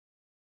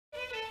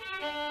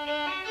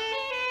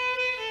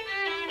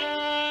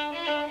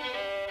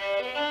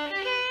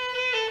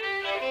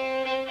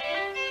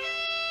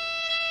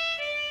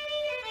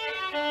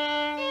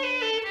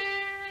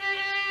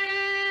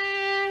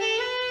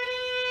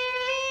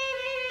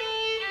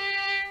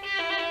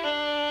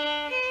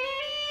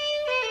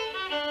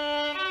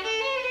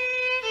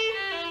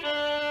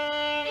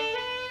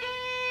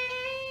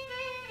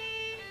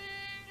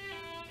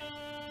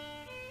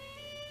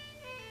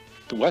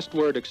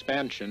westward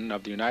expansion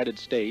of the United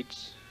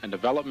States and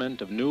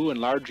development of new and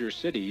larger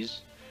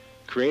cities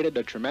created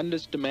a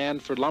tremendous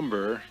demand for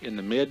lumber in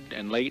the mid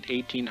and late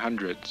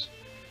 1800s.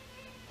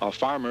 While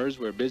farmers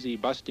were busy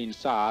busting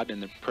sod in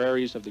the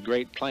prairies of the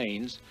Great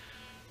Plains,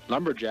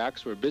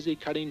 lumberjacks were busy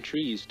cutting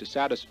trees to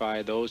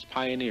satisfy those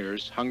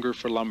pioneers' hunger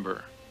for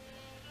lumber.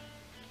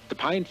 The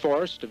pine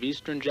forest of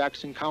eastern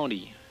Jackson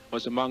County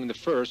was among the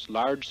first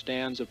large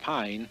stands of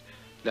pine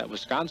that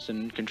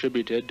Wisconsin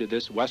contributed to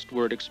this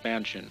westward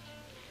expansion.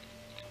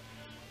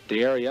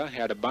 The area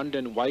had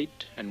abundant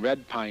white and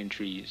red pine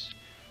trees,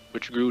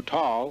 which grew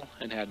tall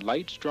and had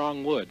light,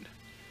 strong wood.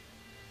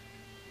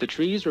 The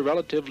trees were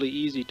relatively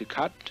easy to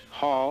cut,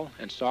 haul,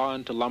 and saw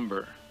into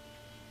lumber.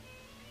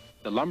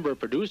 The lumber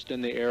produced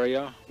in the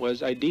area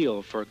was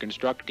ideal for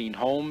constructing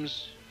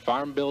homes,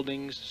 farm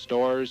buildings,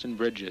 stores, and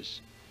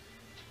bridges.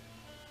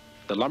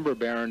 The lumber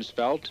barons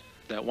felt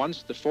that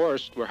once the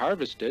forests were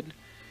harvested,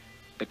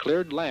 the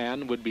cleared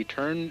land would be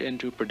turned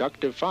into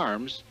productive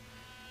farms,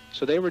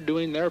 so they were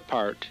doing their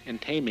part in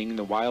taming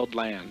the wild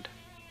land.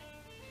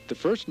 The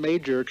first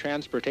major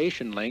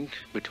transportation link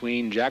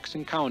between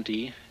Jackson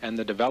County and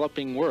the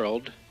developing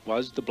world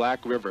was the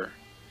Black River.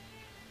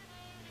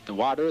 The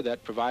water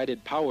that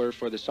provided power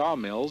for the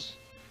sawmills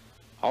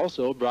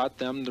also brought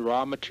them the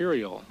raw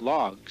material,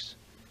 logs,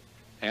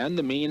 and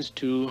the means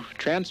to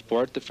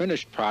transport the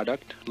finished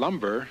product,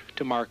 lumber,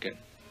 to market.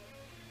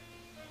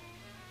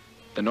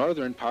 The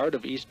northern part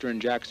of eastern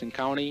Jackson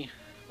County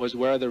was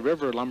where the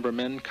river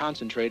lumbermen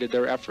concentrated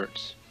their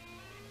efforts,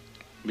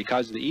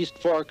 because the East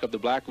Fork of the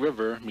Black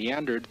River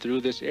meandered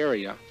through this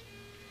area,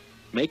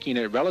 making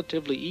it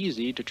relatively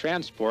easy to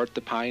transport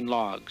the pine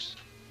logs.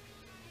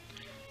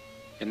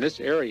 In this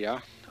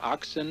area,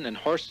 oxen and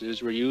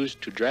horses were used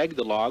to drag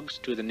the logs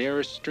to the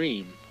nearest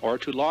stream or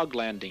to log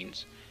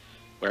landings,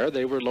 where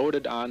they were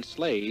loaded on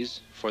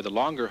sleighs for the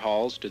longer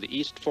hauls to the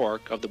East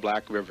Fork of the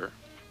Black River.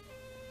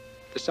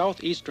 The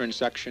southeastern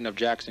section of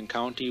Jackson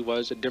County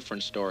was a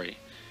different story.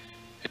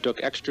 It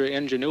took extra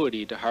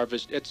ingenuity to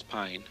harvest its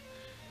pine.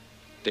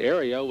 The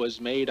area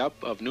was made up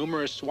of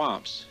numerous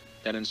swamps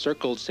that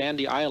encircled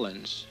sandy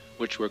islands,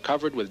 which were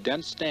covered with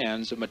dense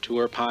stands of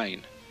mature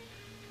pine.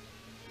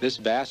 This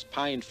vast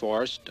pine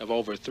forest of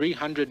over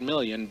 300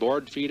 million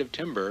board feet of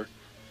timber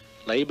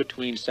lay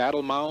between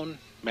Saddle Mound,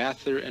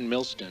 Mather, and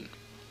Millston.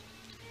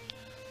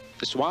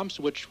 The swamps,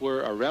 which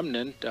were a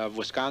remnant of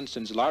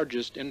Wisconsin's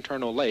largest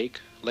internal lake,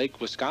 Lake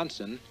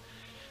Wisconsin,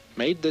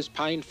 made this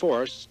pine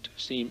forest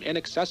seem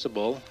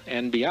inaccessible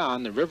and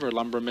beyond the river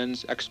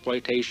lumbermen's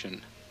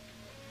exploitation.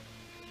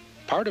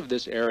 Part of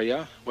this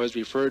area was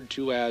referred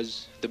to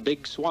as the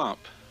Big Swamp,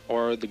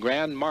 or the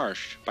Grand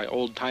Marsh by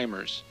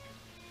old-timers.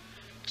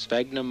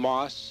 Sphagnum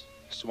moss,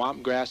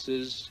 swamp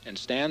grasses, and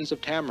stands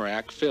of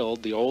tamarack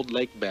filled the old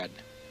lake bed,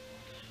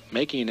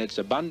 making its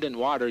abundant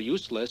water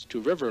useless to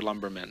river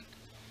lumbermen.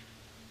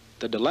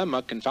 The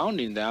dilemma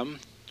confounding them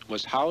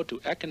was how to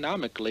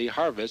economically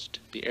harvest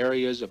the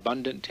area's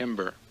abundant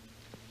timber.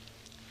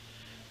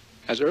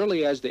 As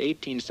early as the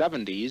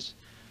 1870s,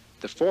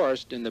 the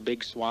forest in the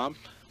Big Swamp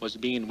was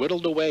being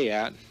whittled away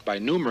at by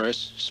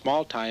numerous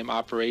small-time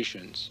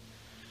operations.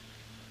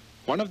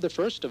 One of the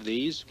first of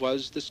these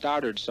was the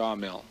Stoddard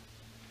sawmill.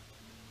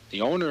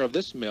 The owner of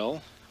this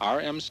mill,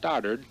 R.M.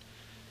 Stoddard,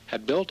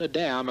 had built a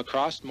dam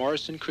across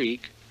Morrison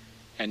Creek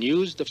and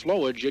used the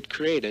flowage it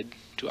created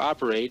to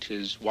operate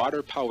his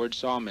water-powered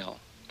sawmill.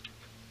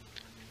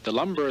 The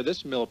lumber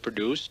this mill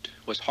produced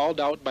was hauled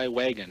out by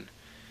wagon.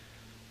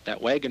 That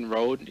wagon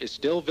road is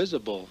still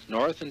visible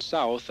north and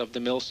south of the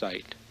mill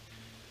site.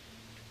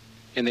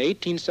 In the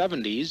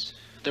 1870s,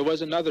 there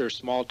was another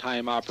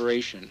small-time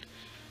operation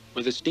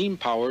with a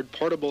steam-powered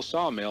portable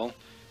sawmill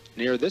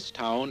near this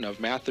town of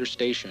Mather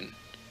Station.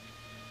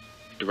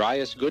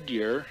 Darius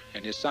Goodyear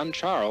and his son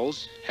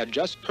Charles had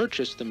just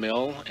purchased the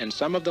mill and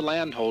some of the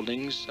land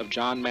holdings of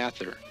John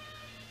Mather.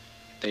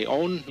 They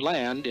owned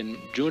land in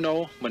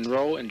Juneau,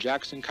 Monroe, and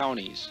Jackson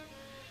counties.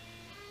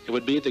 It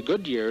would be the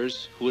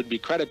Goodyears who would be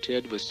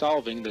credited with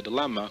solving the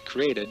dilemma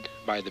created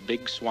by the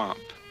Big Swamp.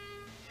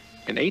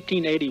 In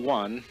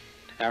 1881,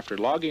 after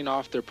logging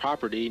off their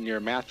property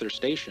near Mather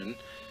Station,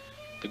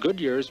 the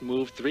Goodyears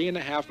moved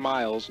 3.5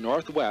 miles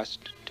northwest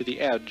to the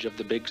edge of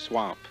the Big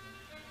Swamp.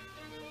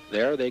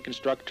 There they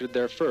constructed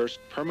their first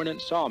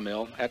permanent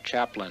sawmill at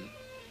Chaplin.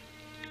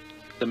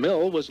 The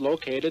mill was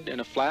located in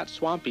a flat,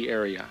 swampy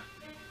area,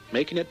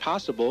 making it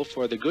possible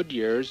for the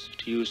Goodyears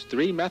to use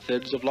 3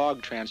 methods of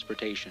log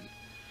transportation: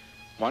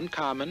 one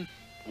common,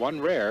 one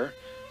rare,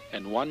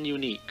 and one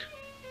unique.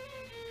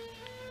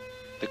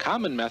 The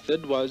common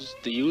method was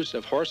the use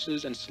of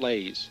horses and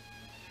sleighs.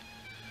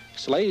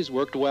 Sleighs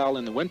worked well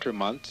in the winter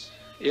months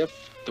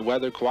if the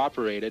weather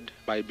cooperated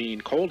by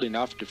being cold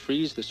enough to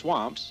freeze the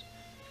swamps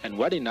and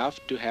wet enough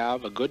to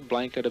have a good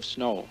blanket of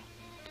snow.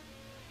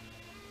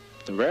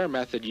 The rare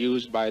method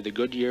used by the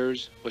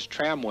Goodyears was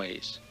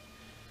tramways.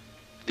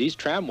 These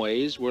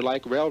tramways were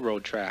like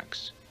railroad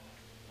tracks,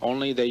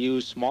 only they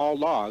used small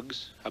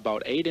logs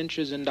about 8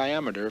 inches in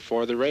diameter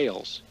for the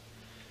rails.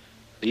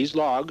 These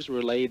logs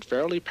were laid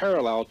fairly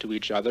parallel to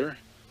each other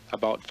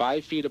about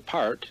 5 feet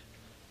apart,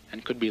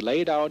 and could be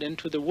laid out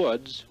into the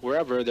woods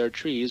wherever their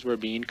trees were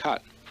being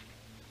cut.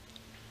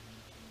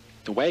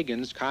 The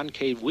wagon's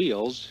concave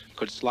wheels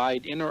could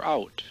slide in or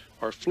out,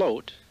 or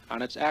float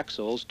on its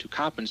axles to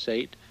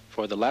compensate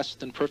for the less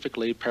than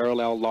perfectly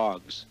parallel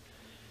logs.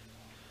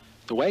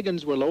 The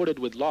wagons were loaded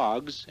with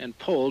logs and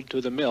pulled to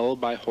the mill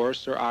by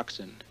horse or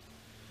oxen.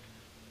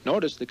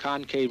 Notice the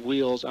concave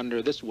wheels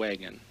under this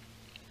wagon.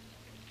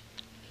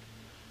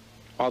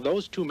 While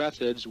those two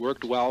methods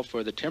worked well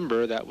for the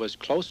timber that was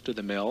close to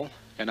the mill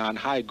and on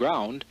high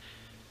ground,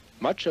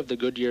 much of the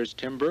Goodyear's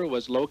timber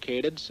was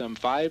located some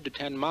 5 to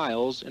 10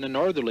 miles in a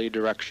northerly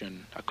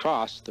direction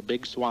across the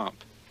Big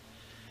Swamp.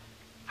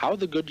 How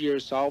the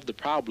Goodyears solved the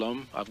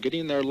problem of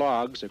getting their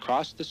logs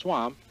across the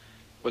swamp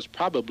was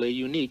probably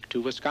unique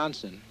to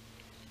Wisconsin,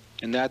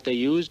 in that they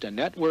used a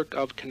network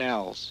of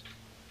canals.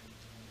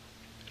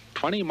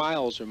 20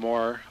 miles or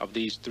more of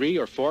these 3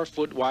 or 4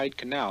 foot wide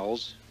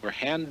canals were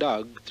hand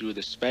dug through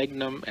the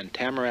sphagnum and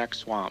tamarack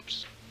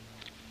swamps.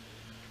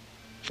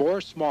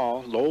 4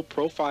 small,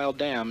 low-profile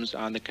dams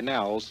on the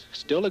canals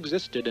still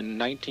existed in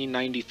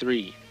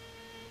 1993.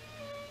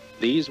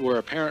 These were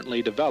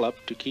apparently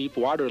developed to keep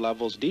water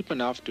levels deep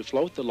enough to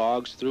float the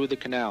logs through the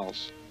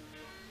canals.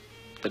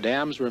 The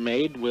dams were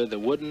made with a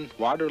wooden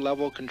water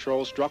level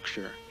control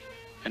structure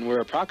and were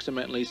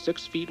approximately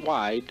 6 feet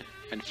wide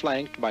and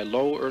flanked by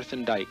low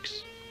earthen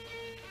dikes.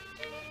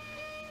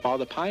 While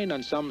the pine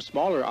on some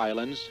smaller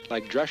islands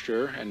like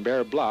Drescher and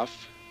Bear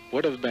Bluff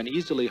would have been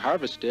easily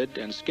harvested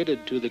and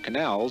skidded to the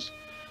canals,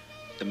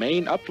 the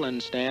main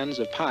upland stands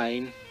of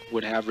pine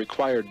would have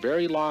required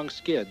very long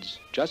skids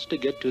just to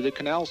get to the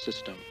canal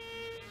system.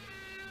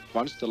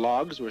 Once the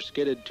logs were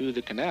skidded to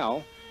the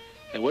canal,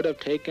 it would have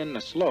taken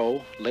a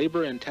slow,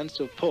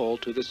 labor-intensive pull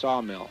to the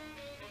sawmill.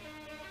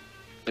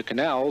 The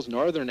canal's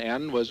northern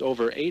end was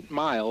over 8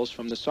 miles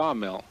from the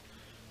sawmill,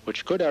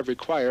 which could have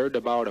required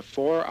about a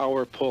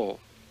 4-hour pull.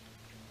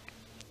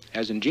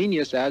 As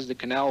ingenious as the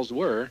canals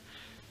were,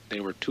 they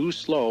were too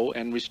slow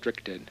and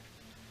restricted.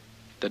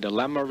 The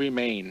dilemma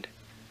remained: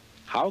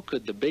 how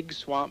could the Big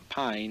Swamp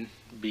pine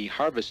be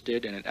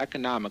harvested in an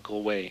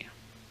economical way?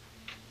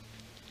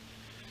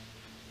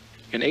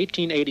 In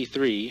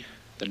 1883,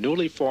 the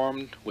newly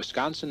formed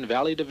Wisconsin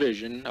Valley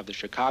Division of the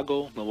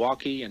Chicago,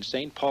 Milwaukee, and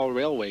St. Paul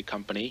Railway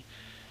Company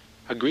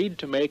agreed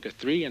to make a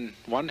 3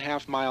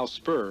 1/2 mile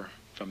spur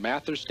from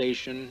Mather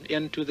Station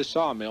into the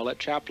sawmill at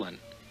Chaplin.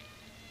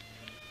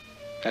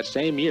 That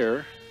same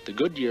year, the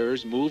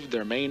Goodyears moved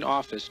their main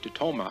office to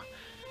Tomah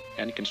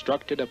and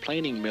constructed a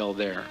planing mill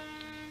there.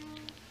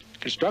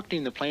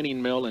 Constructing the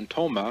planing mill in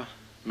Tomah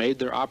made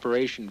their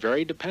operation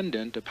very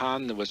dependent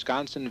upon the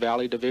Wisconsin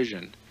Valley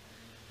Division.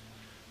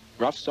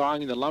 Rough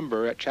sawing the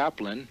lumber at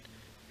Chaplin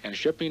and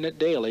shipping it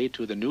daily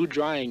to the new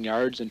drying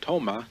yards in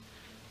Tomah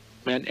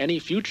meant any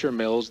future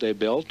mills they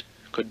built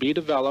could be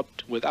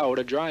developed without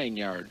a drying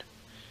yard.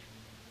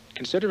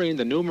 Considering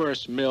the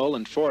numerous mill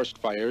and forest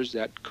fires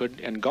that could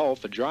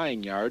engulf a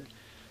drying yard,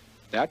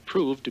 that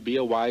proved to be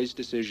a wise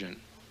decision.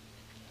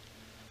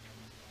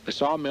 The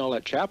sawmill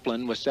at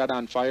Chaplin was set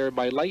on fire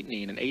by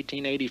lightning in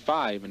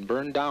 1885 and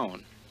burned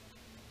down.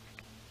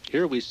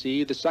 Here we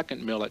see the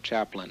second mill at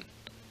Chaplin.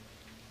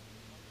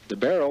 The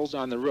barrels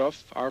on the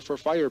roof are for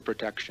fire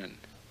protection.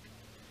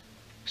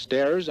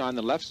 Stairs on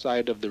the left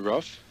side of the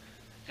roof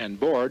and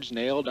boards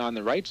nailed on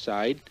the right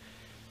side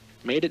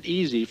made it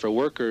easy for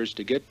workers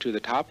to get to the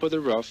top of the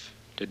roof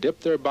to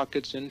dip their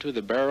buckets into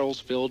the barrels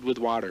filled with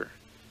water.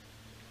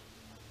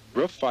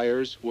 Roof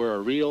fires were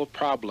a real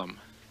problem,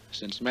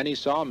 since many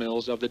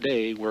sawmills of the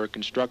day were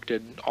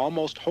constructed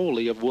almost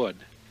wholly of wood.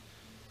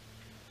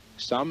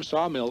 Some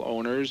sawmill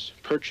owners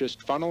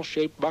purchased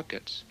funnel-shaped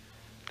buckets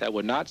that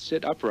would not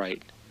sit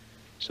upright,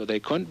 so they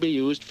couldn't be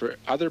used for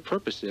other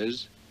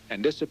purposes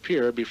and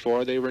disappear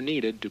before they were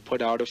needed to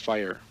put out a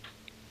fire.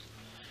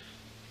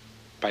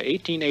 By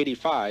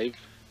 1885,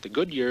 the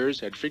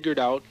Goodyears had figured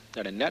out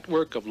that a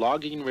network of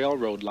logging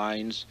railroad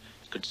lines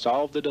could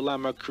solve the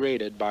dilemma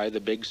created by the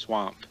Big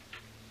Swamp.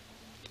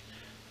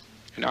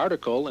 An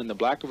article in the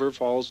Black River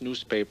Falls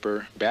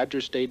newspaper, Badger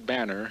State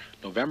Banner,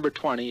 November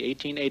 20,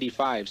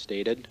 1885,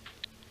 stated,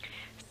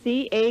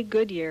 C.A.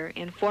 Goodyear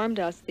informed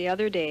us the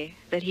other day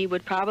that he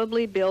would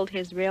probably build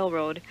his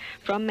railroad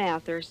from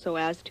Mather so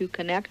as to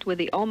connect with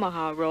the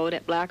Omaha Road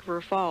at Black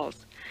River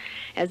Falls,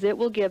 as it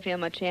will give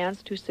him a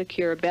chance to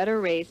secure better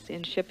rates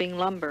in shipping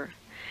lumber.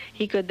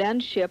 He could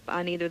then ship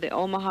on either the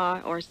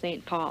Omaha or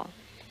St. Paul.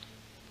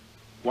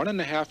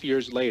 1.5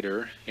 years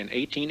later, in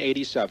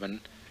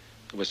 1887,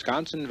 the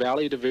Wisconsin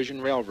Valley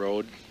Division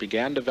Railroad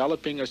began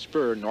developing a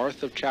spur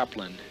north of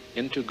Chaplin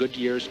into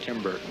Goodyear's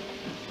timber.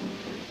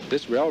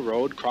 This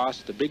railroad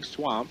crossed the Big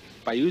Swamp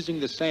by using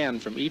the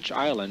sand from each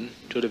island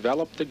to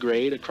develop the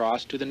grade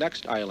across to the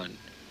next island.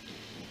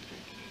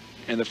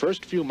 In the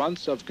first few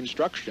months of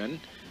construction,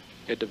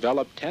 it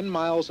developed 10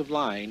 miles of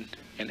line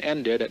and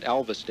ended at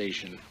Alva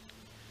Station.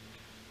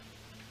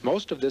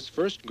 Most of this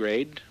first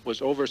grade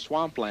was over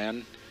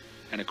swampland,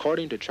 and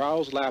according to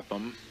Charles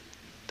Lapham,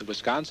 the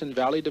Wisconsin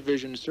Valley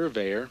Division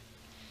surveyor,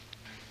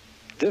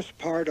 This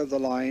part of the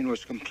line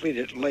was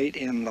completed late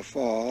in the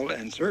fall,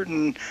 and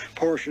certain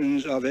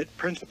portions of it,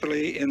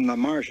 principally in the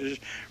marshes,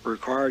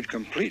 required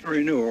complete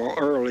renewal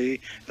early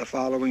the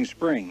following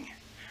spring.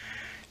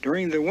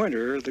 During the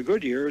winter, the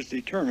Goodyears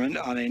determined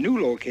on a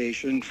new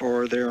location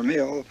for their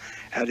mill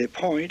at a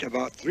point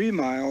about 3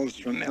 miles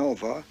from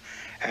Elva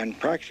and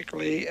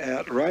practically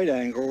at right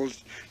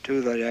angles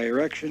to the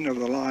direction of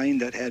the line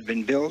that had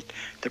been built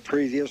the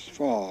previous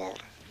fall.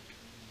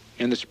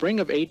 In the spring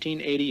of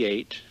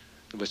 1888,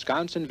 the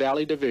Wisconsin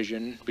Valley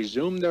Division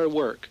resumed their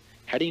work,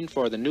 heading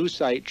for the new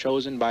site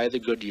chosen by the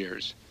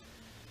Goodyears.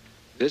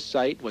 This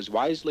site was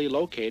wisely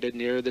located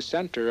near the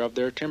center of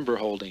their timber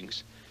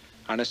holdings,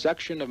 on a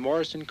section of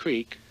Morrison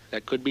Creek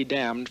that could be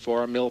dammed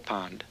for a mill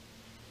pond.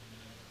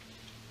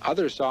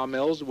 Other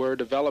sawmills were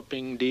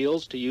developing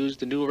deals to use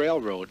the new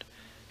railroad,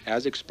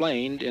 as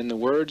explained in the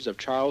words of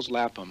Charles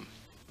Lapham.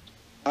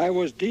 I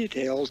was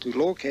detailed to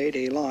locate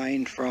a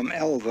line from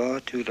Elva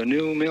to the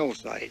new mill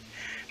site,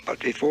 but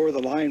before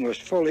the line was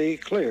fully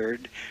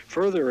cleared,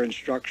 further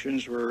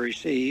instructions were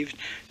received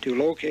to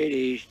locate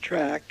a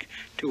track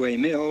to a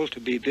mill to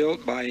be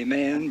built by a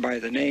man by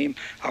the name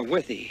of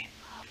Withy.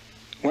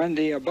 When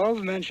the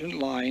above-mentioned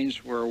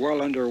lines were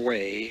well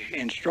underway,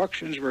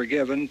 instructions were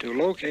given to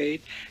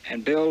locate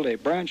and build a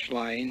branch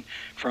line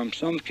from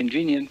some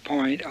convenient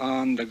point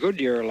on the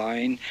Goodyear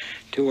line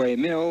to a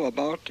mill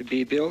about to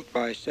be built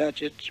by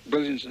Satchet,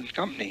 Brilliance &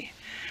 Company.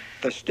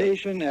 The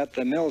station at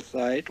the mill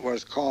site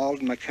was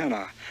called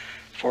McKenna,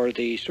 for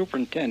the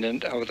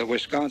superintendent of the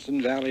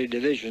Wisconsin Valley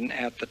Division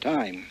at the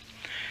time.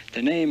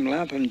 The name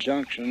Lapham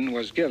Junction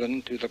was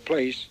given to the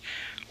place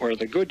where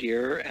the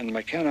Goodyear and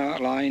McKenna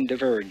line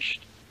diverged.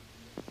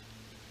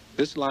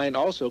 This line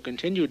also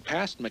continued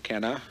past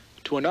McKenna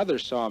to another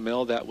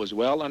sawmill that was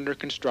well under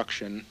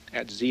construction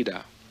at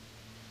Zeta.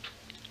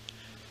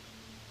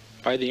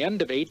 By the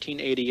end of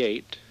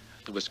 1888,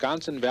 the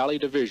Wisconsin Valley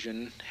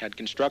Division had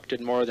constructed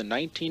more than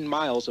 19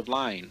 miles of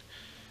line,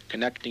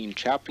 connecting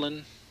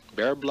Chaplin,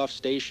 Bear Bluff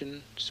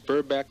Station,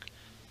 Spurbeck,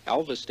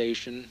 Elva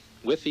Station,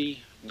 Withy,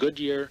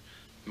 Goodyear,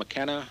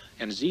 McKenna,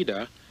 and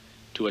Zeta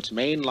to its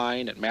main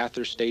line at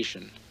Mather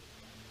Station.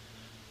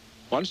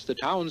 Once the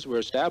towns were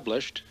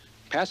established,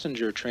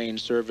 passenger train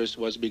service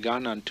was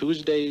begun on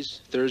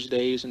Tuesdays,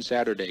 Thursdays, and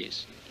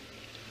Saturdays.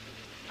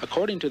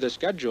 According to the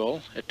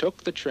schedule, it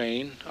took the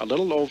train a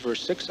little over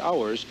 6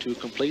 hours to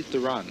complete the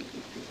run.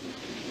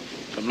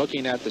 From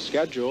looking at the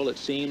schedule, it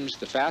seems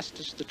the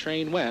fastest the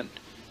train went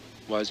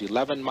was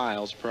 11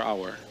 miles per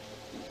hour.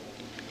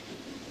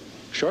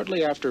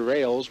 Shortly after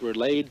rails were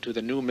laid to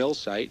the new mill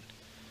site,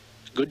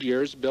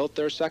 Goodyears built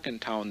their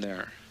second town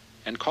there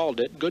and called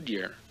it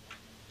Goodyear.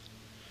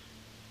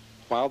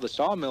 While the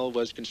sawmill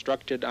was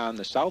constructed on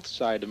the south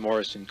side of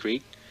Morrison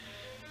Creek,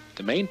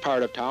 the main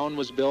part of town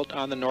was built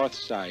on the north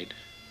side,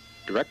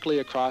 directly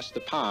across the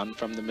pond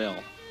from the mill.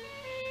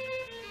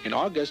 In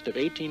August of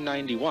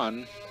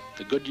 1891,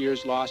 the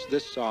Goodyears lost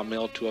this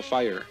sawmill to a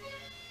fire,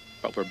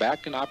 but were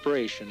back in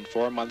operation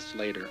 4 months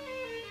later.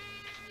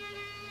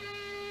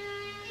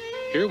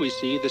 Here we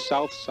see the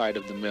south side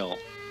of the mill,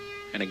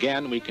 and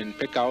again we can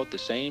pick out the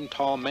same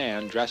tall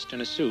man dressed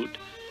in a suit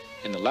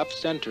in the left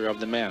center of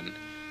the men,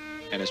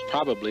 and is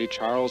probably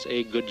Charles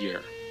A.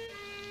 Goodyear.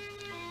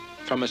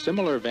 From a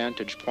similar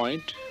vantage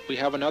point, we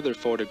have another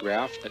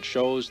photograph that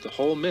shows the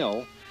whole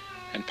mill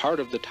and part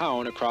of the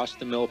town across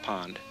the mill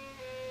pond.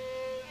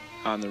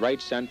 On the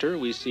right center,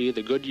 we see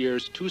the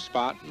Goodyear's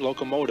two-spot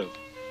locomotive,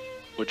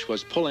 which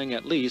was pulling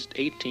at least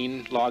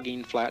 18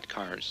 logging flat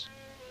cars.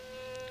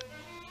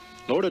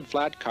 Loaded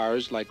flat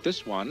cars like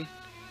this one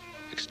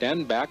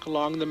extend back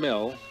along the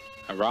mill,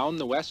 around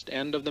the west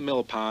end of the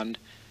mill pond,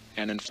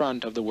 and in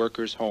front of the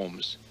workers'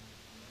 homes.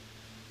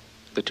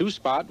 The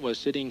two-spot was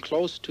sitting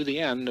close to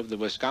the end of the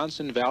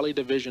Wisconsin Valley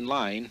Division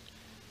line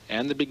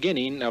and the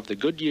beginning of the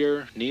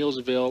Goodyear,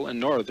 Neillsville, and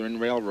Northern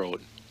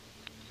Railroad.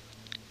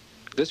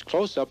 This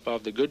close-up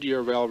of the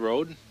Goodyear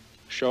Railroad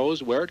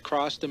shows where it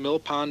crossed the Mill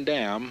Pond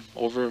Dam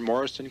over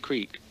Morrison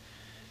Creek.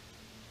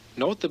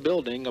 Note the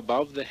building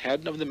above the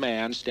head of the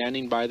man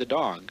standing by the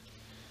dog.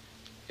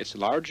 Its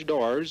large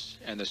doors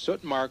and the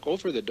soot mark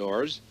over the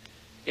doors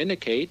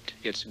indicate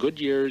it's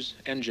Goodyear's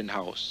engine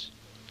house.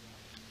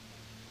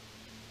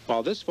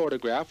 While this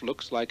photograph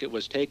looks like it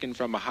was taken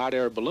from a hot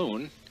air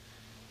balloon,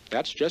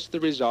 that's just the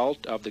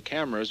result of the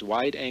camera's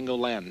wide-angle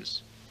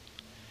lens.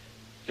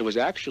 It was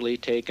actually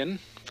taken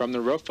from the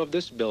roof of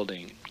this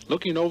building.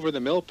 Looking over the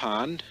mill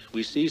pond,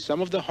 we see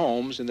some of the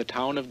homes in the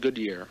town of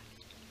Goodyear.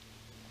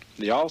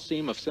 They all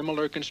seem of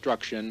similar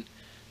construction,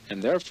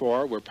 and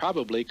therefore were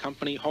probably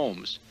company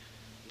homes,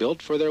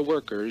 built for their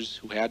workers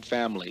who had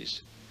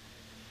families.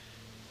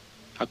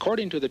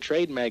 According to the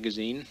trade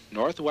magazine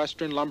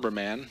Northwestern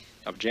Lumberman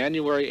of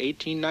January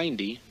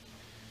 1890,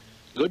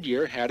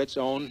 Goodyear had its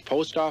own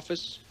post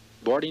office,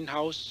 boarding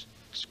house,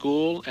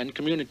 school, and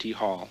community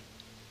hall.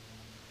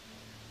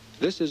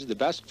 This is the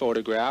best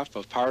photograph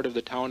of part of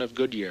the town of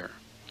Goodyear.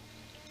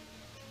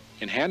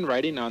 In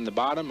handwriting on the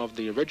bottom of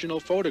the original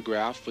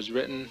photograph was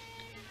written,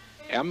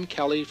 M.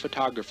 Kelly,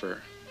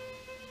 photographer.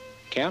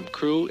 Camp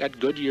crew at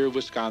Goodyear,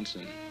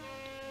 Wisconsin.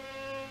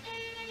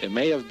 It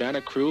may have been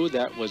a crew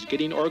that was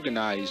getting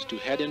organized to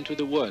head into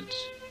the woods.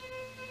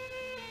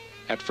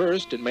 At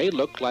first, it may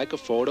look like a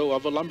photo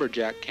of a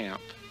lumberjack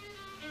camp,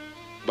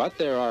 but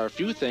there are a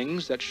few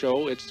things that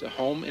show it's a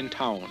home in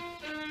town.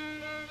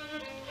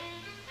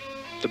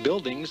 The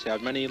buildings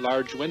have many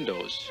large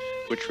windows,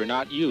 which were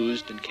not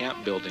used in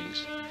camp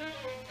buildings,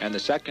 and the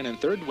second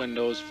and third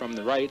windows from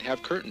the right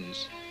have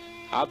curtains,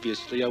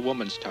 obviously a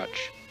woman's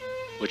touch,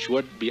 which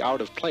would be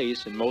out of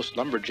place in most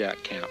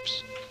lumberjack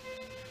camps.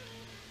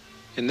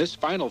 In this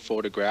final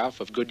photograph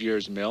of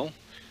Goodyear's mill,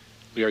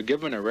 we are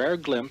given a rare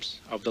glimpse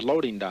of the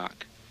loading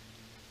dock.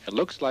 It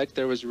looks like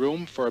there was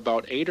room for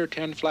about 8 or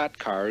 10 flat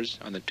cars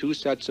on the 2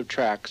 sets of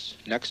tracks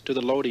next to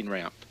the loading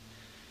ramp.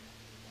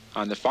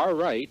 On the far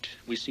right,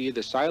 we see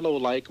the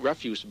silo-like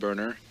refuse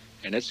burner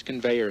and its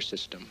conveyor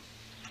system.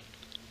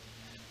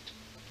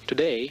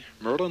 Today,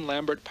 Merlin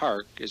Lambert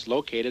Park is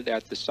located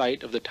at the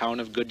site of the town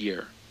of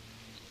Goodyear.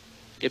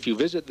 If you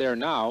visit there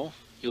now,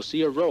 you'll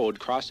see a road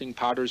crossing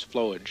Potter's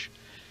Flowage.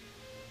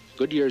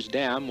 Goodyear's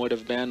dam would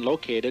have been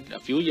located a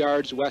few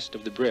yards west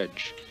of the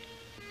bridge.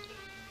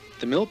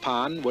 The mill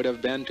pond would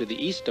have been to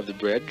the east of the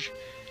bridge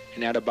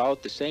and at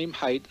about the same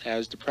height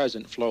as the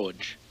present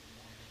flowage.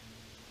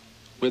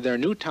 With their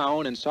new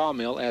town and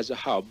sawmill as a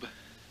hub,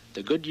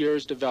 the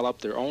Goodyears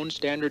developed their own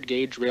standard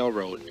gauge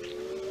railroad.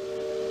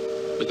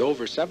 With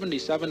over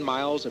 77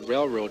 miles of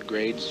railroad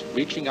grades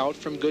reaching out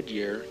from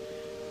Goodyear,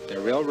 their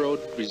railroad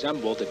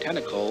resembled the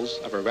tentacles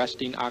of a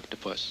resting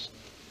octopus.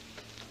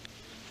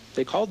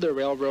 They called their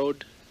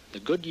railroad the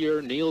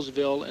Goodyear,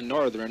 Neillsville and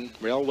Northern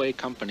Railway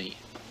Company.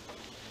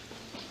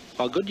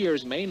 While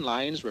Goodyear's main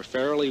lines were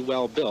fairly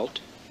well built,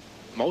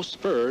 most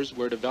spurs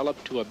were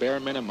developed to a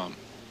bare minimum,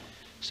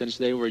 since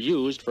they were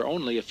used for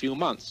only a few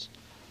months,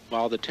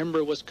 while the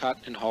timber was cut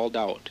and hauled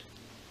out.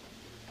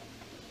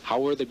 How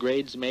were the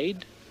grades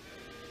made?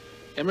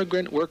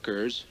 Immigrant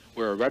workers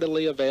were a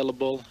readily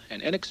available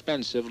and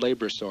inexpensive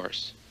labor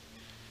source.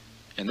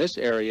 In this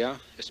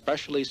area,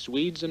 especially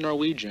Swedes and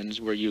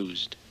Norwegians were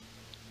used.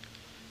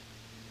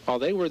 While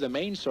they were the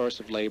main source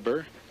of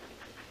labor,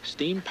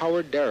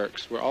 steam-powered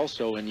derricks were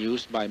also in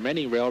use by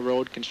many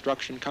railroad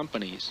construction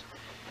companies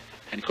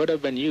and could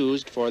have been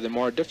used for the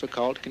more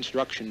difficult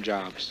construction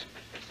jobs.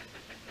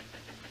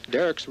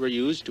 Derricks were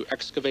used to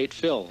excavate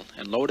fill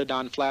and load it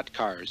on flat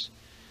cars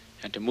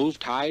and to move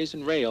ties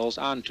and rails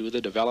onto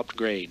the developed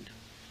grade.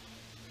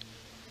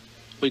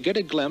 We get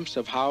a glimpse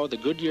of how the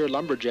Goodyear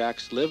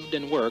lumberjacks lived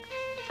and worked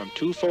from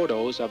 2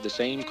 photos of the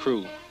same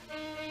crew.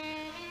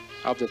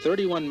 Of the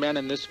 31 men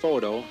in this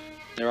photo,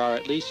 there are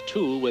at least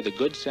 2 with a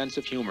good sense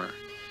of humor.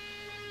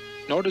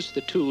 Notice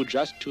the 2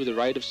 just to the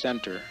right of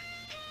center,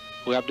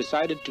 who have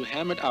decided to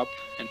ham it up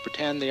and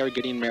pretend they are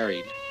getting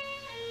married.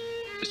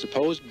 The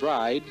supposed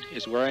bride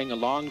is wearing a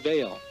long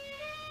veil,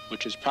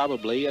 which is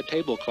probably a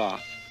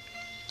tablecloth,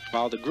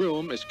 while the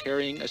groom is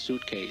carrying a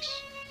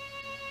suitcase.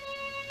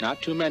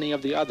 Not too many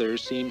of the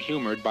others seem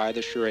humored by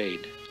the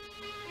charade.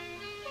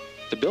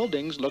 The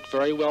buildings look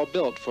very well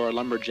built for a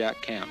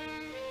lumberjack camp,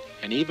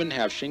 and even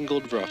have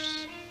shingled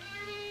roofs.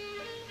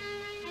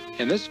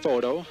 In this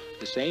photo,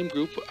 the same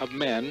group of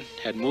men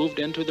had moved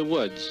into the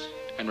woods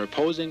and were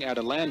posing at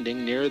a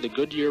landing near the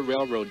Goodyear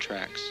railroad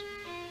tracks.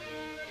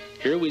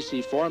 Here we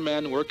see 4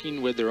 men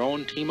working with their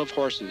own team of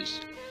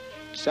horses,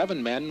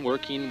 7 men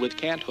working with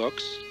cant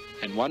hooks,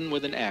 and 1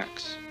 with an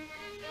axe.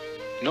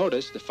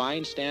 Notice the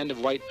fine stand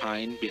of white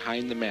pine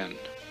behind the men.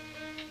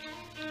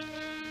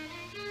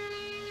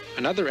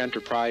 Another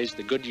enterprise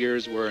the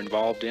Goodyears were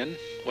involved in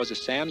was a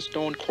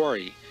sandstone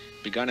quarry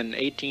begun in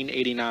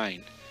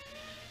 1889.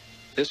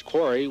 This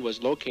quarry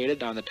was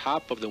located on the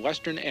top of the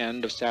western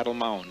end of Saddle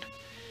Mound.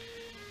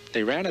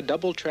 They ran a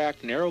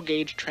double-track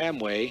narrow-gauge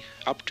tramway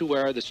up to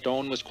where the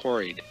stone was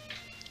quarried.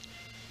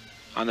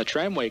 On the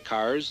tramway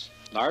cars,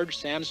 large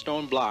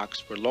sandstone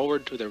blocks were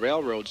lowered to the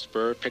railroad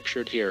spur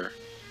pictured here.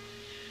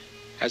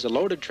 As a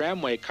loaded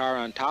tramway car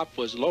on top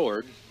was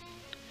lowered,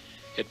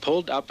 it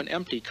pulled up an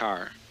empty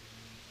car,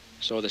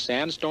 so the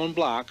sandstone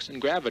blocks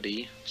and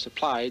gravity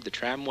supplied the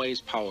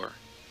tramway's power.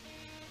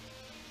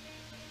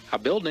 A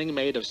building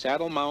made of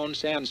Saddle Mound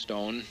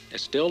sandstone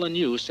is still in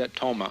use at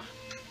Tomah.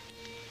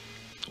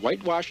 The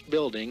whitewashed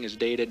building is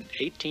dated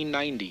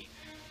 1890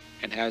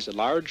 and has a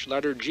large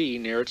letter G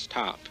near its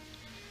top.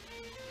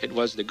 It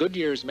was the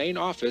Goodyear's main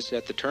office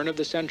at the turn of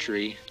the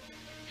century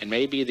and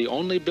may be the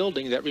only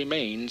building that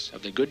remains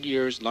of the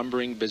Goodyear's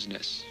lumbering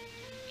business.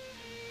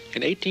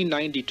 In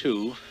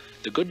 1892,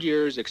 the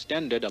Goodyears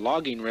extended a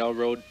logging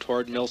railroad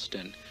toward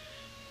Millston,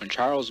 when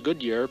Charles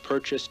Goodyear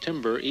purchased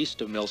timber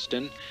east of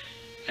Millston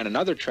and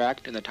another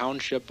tract in the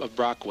township of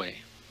Brockway.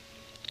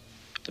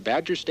 The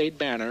Badger State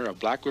Banner of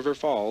Black River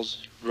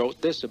Falls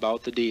wrote this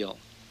about the deal.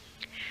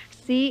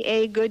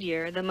 C.A.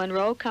 Goodyear, the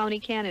Monroe County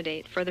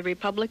candidate for the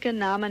Republican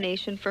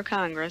nomination for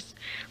Congress,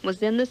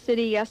 was in the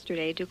city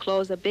yesterday to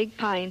close a big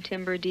pine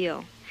timber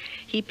deal.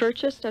 He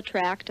purchased a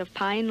tract of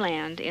pine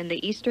land in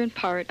the eastern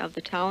part of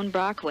the town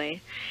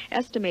Brockway,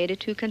 estimated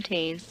to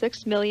contain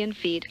 6 million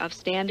feet of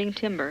standing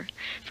timber,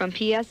 from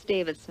P.S.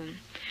 Davidson,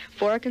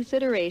 for a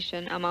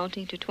consideration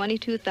amounting to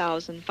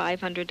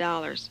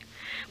 $22,500.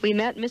 We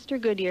met Mr.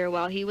 Goodyear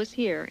while he was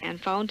here and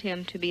found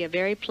him to be a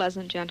very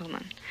pleasant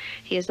gentleman.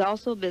 He is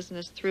also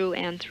business through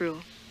and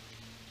through.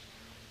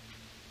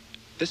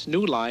 This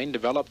new line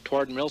developed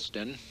toward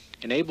Millston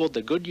enabled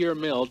the Goodyear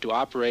mill to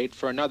operate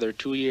for another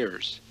 2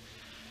 years.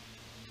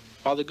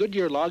 While the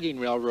Goodyear logging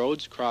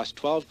railroads crossed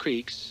 12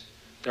 creeks,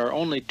 there are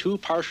only 2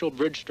 partial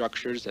bridge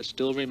structures that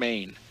still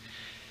remain.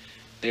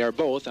 They are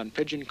both on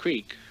Pigeon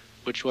Creek,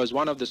 which was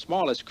one of the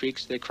smallest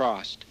creeks they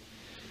crossed.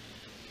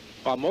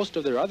 While most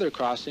of their other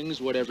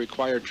crossings would have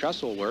required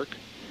trestle work,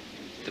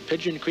 the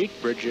Pigeon Creek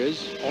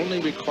bridges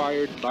only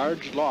required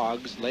large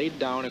logs laid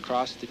down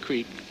across the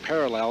creek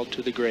parallel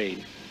to the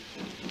grade.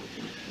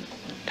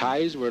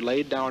 Ties were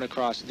laid down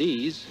across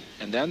these,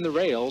 and then the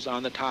rails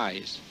on the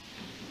ties.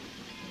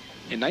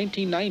 In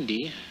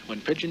 1990,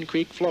 when Pigeon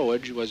Creek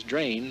flowage was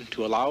drained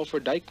to allow for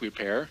dike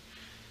repair,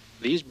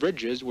 these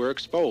bridges were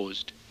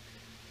exposed.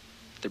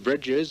 The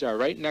bridges are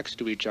right next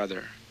to each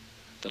other.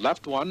 The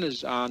left one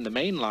is on the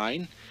main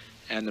line,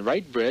 and the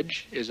right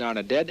bridge is on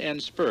a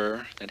dead-end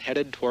spur that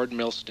headed toward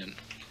Millston.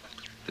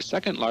 The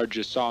second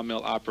largest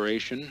sawmill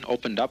operation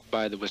opened up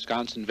by the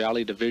Wisconsin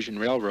Valley Division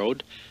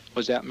Railroad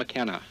was at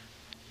McKenna.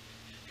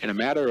 In a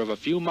matter of a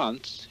few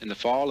months, in the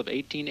fall of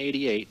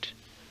 1888,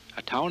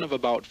 a town of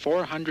about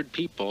 400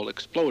 people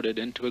exploded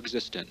into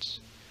existence.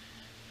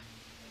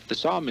 The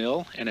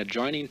sawmill and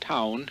adjoining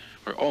town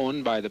were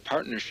owned by the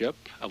partnership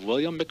of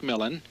William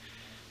McMillan,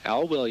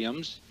 Al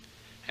Williams,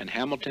 and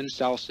Hamilton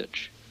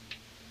Salsich.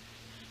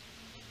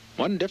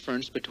 One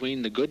difference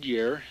between the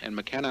Goodyear and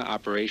McKenna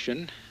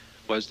operation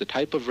was the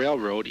type of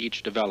railroad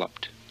each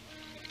developed.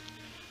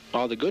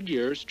 While the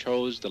Goodyears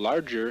chose the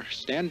larger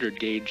standard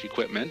gauge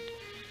equipment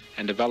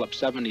and developed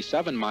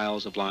 77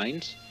 miles of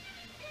lines,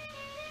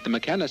 the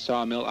McKenna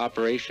sawmill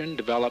operation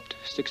developed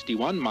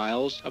 61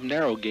 miles of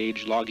narrow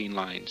gauge logging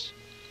lines.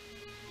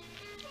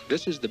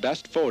 This is the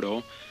best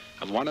photo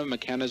of one of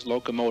McKenna's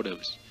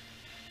locomotives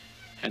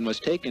and was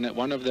taken at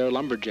one of their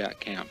lumberjack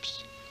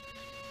camps.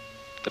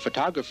 The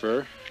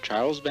photographer,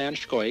 Charles Van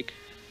Schoik,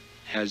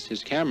 has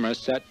his camera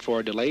set for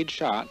a delayed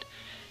shot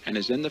and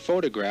is in the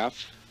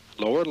photograph,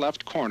 lower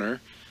left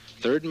corner,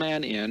 third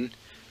man in,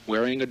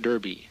 wearing a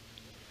derby.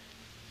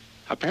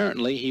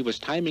 Apparently he was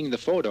timing the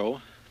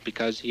photo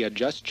because he had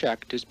just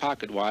checked his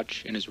pocket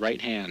watch in his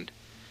right hand.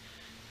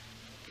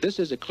 This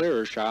is a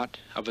clearer shot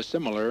of a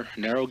similar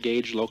narrow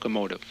gauge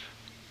locomotive.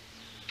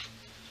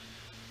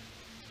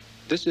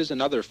 This is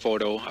another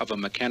photo of a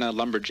McKenna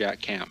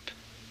lumberjack camp.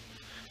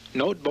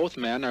 Note both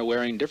men are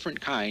wearing different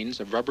kinds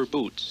of rubber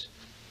boots,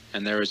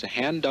 and there is a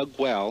hand-dug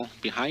well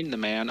behind the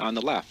man on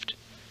the left.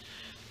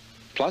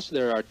 Plus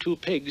there are 2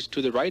 pigs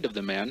to the right of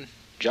the men,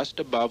 just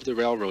above the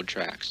railroad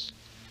tracks.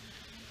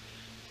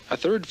 A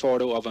third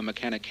photo of a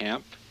McKenna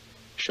camp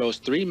shows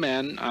 3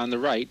 men on the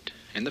right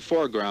in the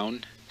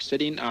foreground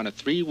sitting on a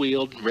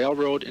 3-wheeled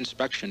railroad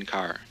inspection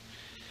car.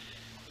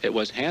 It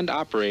was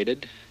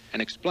hand-operated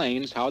and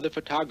explains how the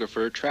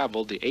photographer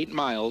traveled the 8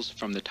 miles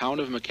from the town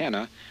of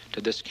McKenna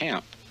to this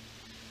camp.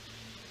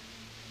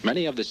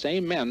 Many of the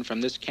same men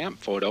from this camp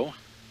photo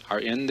are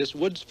in this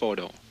woods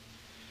photo.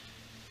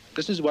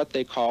 This is what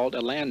they called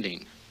a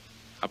landing,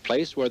 a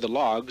place where the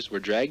logs were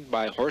dragged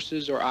by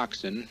horses or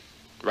oxen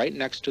right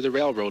next to the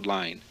railroad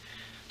line,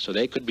 so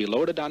they could be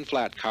loaded on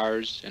flat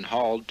cars and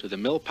hauled to the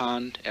mill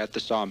pond at the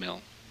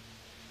sawmill.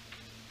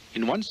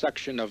 In one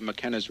section of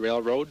McKenna's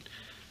railroad,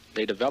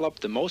 they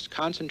developed the most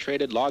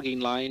concentrated logging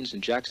lines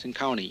in Jackson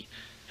County,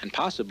 and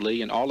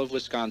possibly in all of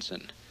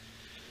Wisconsin.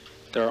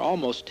 There are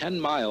almost 10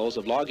 miles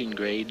of logging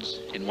grades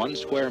in 1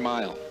 square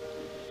mile.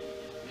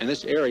 In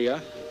this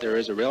area, there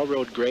is a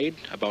railroad grade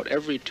about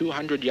every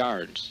 200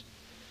 yards.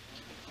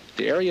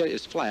 The area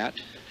is flat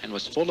and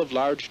was full of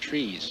large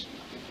trees,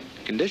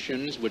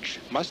 conditions which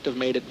must have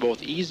made it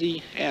both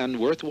easy and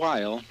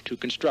worthwhile to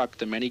construct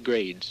the many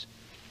grades.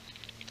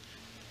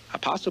 A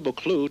possible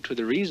clue to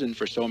the reason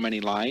for so many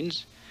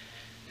lines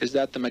is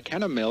that the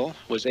McKenna mill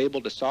was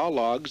able to saw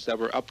logs that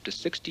were up to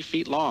 60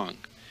 feet long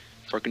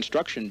for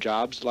construction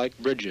jobs like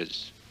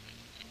bridges.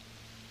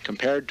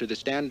 Compared to the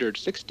standard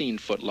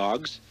 16-foot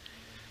logs,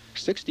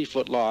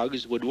 60-foot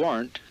logs would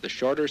warrant the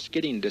shorter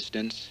skidding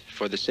distance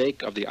for the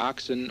sake of the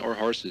oxen or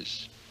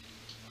horses.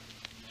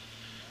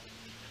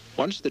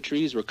 Once the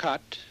trees were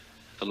cut,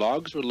 the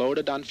logs were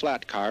loaded on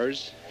flat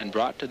cars and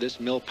brought to this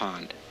mill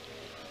pond.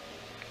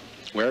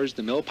 Where is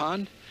the mill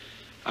pond?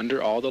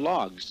 Under all the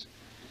logs.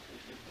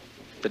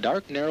 The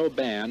dark narrow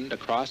band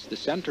across the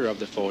center of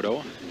the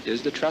photo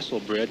is the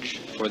trestle bridge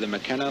for the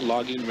McKenna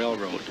Logging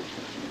Railroad.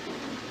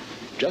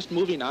 Just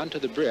moving onto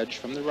the bridge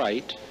from the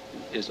right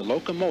is a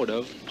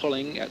locomotive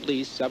pulling at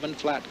least 7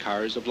 flat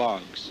cars of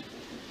logs.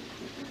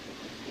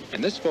 In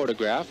this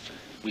photograph,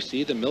 we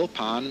see the mill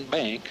pond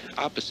bank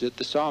opposite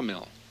the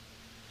sawmill.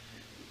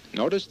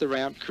 Notice the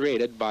ramp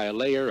created by a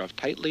layer of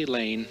tightly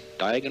laid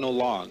diagonal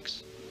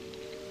logs.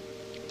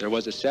 there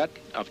was a set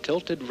of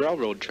tilted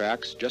railroad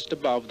tracks just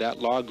above that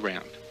log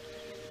ramp.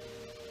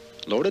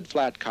 Loaded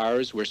flat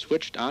cars were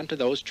switched onto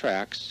those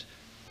tracks,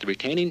 the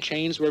retaining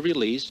chains were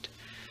released,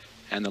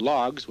 and the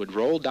logs would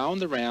roll down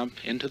the ramp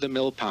into the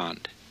mill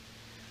pond.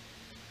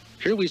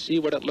 Here we see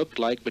what it looked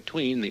like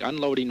between the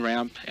unloading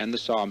ramp and the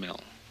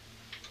sawmill.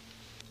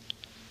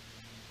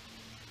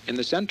 In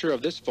the center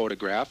of this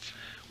photograph,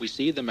 we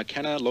see the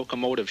McKenna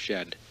locomotive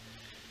shed.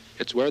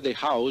 It's where they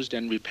housed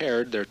and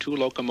repaired their 2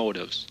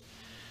 locomotives.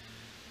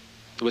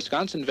 The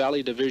Wisconsin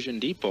Valley Division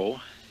Depot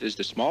is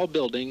the small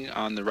building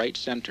on the right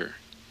center.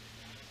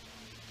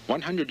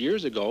 100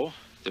 years ago,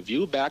 the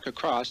view back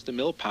across the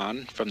mill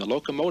pond from the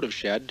locomotive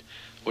shed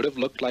would have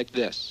looked like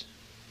this.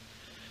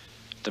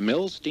 The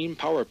mill's steam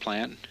power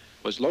plant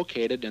was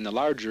located in the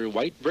larger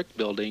white brick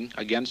building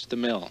against the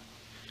mill.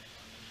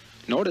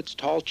 Note its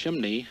tall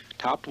chimney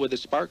topped with a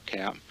spark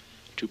cap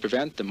to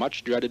prevent the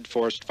much-dreaded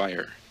forest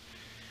fire.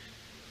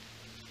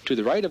 To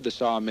the right of the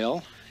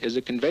sawmill is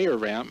a conveyor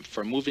ramp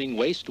for moving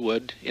waste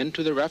wood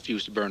into the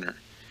refuse burner,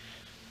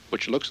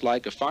 which looks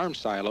like a farm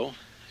silo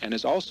and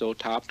is also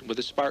topped with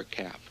a spark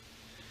cap.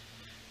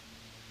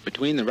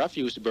 Between the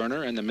refuse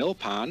burner and the mill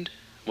pond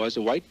was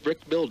a white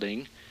brick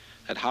building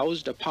that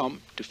housed a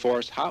pump to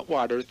force hot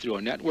water through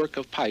a network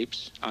of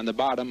pipes on the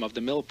bottom of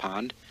the mill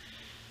pond,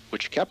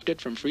 which kept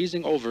it from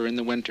freezing over in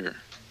the winter.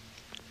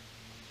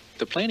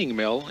 The planing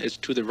mill is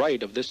to the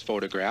right of this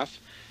photograph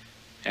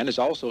and is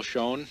also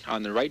shown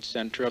on the right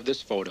center of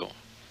this photo.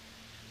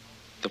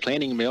 The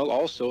planing mill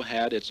also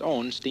had its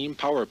own steam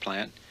power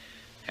plant,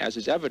 as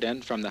is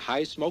evident from the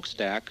high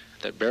smokestack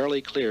that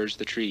barely clears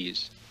the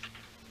trees.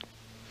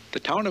 The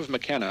town of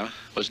McKenna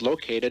was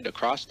located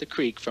across the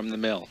creek from the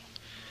mill.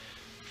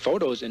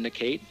 Photos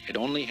indicate it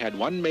only had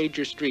one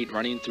major street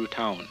running through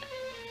town.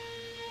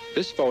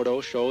 This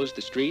photo shows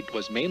the street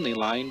was mainly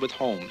lined with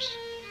homes.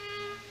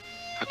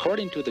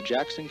 According to the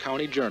Jackson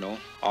County Journal,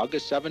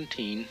 August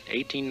 17,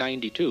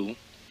 1892,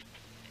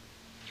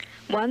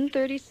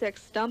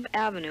 136 Stump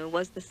Avenue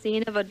was the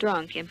scene of a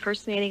drunk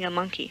impersonating a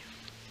monkey.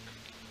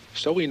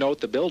 So we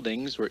note the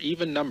buildings were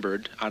even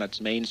numbered on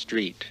its main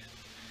street.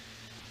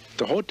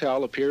 The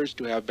hotel appears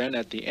to have been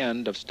at the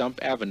end of Stump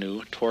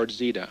Avenue toward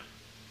Zeta.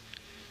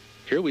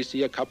 Here we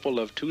see a couple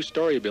of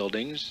 2-story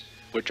buildings,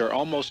 which are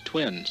almost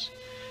twins.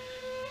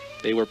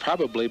 They were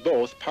probably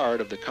both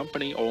part of the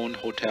company-owned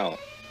hotel.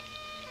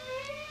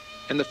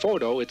 In the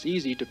photo, it's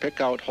easy to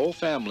pick out whole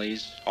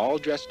families all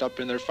dressed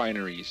up in their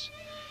fineries.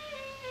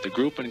 The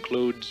group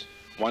includes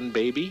 1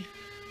 baby,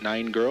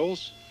 9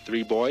 girls,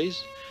 3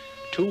 boys,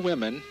 2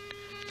 women,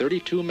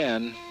 32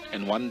 men,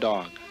 and 1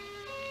 dog.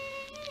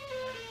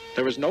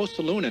 There was no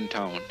saloon in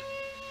town.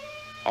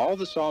 All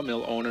the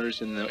sawmill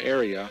owners in the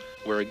area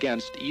were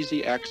against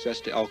easy access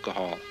to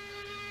alcohol,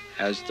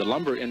 as the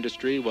lumber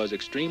industry was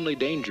extremely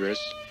dangerous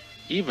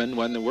even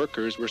when the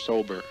workers were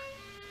sober.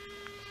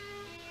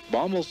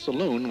 Baumel's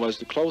Saloon was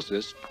the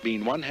closest,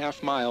 being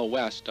 1/2 mile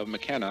west of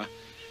McKenna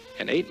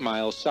and 8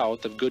 miles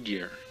south of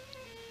Goodyear.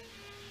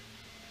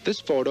 This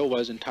photo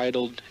was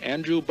entitled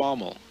Andrew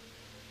Baumel,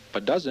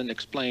 but doesn't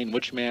explain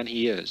which man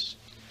he is.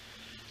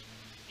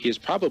 He is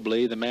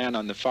probably the man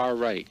on the far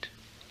right.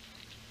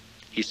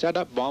 He set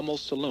up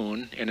Baumel's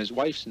Saloon in his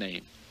wife's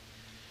name.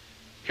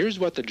 Here's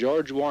what the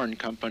George Warren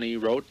Company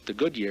wrote the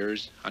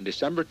Goodyears on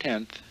December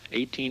 10th,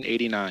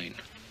 1889.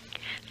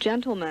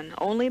 Gentlemen,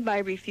 only by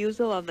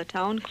refusal of the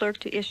town clerk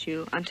to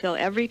issue, until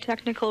every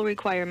technical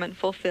requirement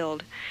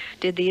fulfilled,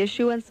 did the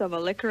issuance of a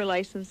liquor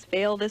license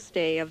fail this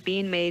day of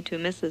being made to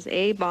Mrs.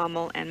 A.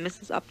 Baumel and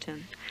Mrs.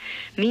 Upton.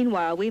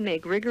 Meanwhile, we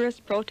make rigorous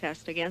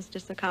protest against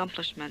this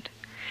accomplishment.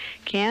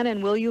 Can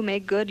and will you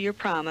make good your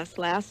promise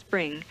last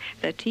spring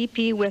that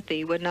T.P.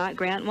 Withy would not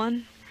grant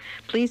one?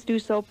 Please do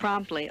so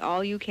promptly,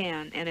 all you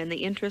can, and in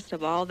the interest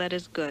of all that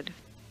is good.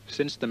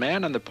 Since the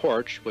man on the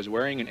porch was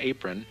wearing an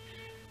apron,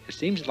 it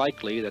seems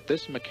likely that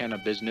this McKenna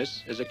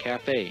business is a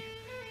cafe.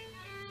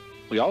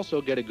 We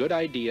also get a good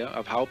idea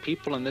of how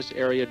people in this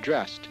area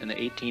dressed in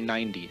the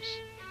 1890s.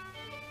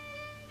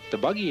 The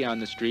buggy on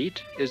the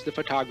street is the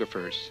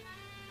photographer's.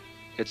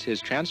 It's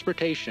his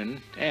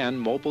transportation and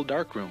mobile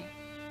darkroom.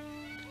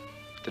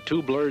 The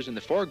 2 blurs in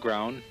the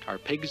foreground are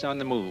pigs on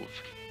the move.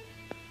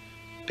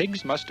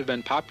 Pigs must have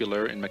been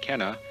popular in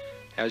McKenna,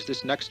 as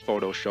this next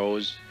photo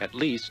shows at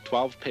least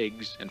 12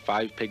 pigs and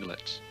 5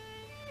 piglets.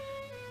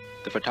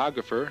 The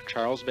photographer,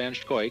 Charles Van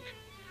Schoik,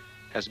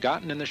 has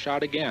gotten in the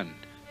shot again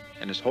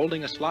and is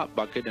holding a slop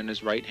bucket in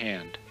his right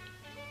hand.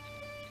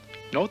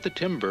 Note the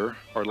timber,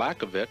 or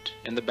lack of it,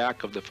 in the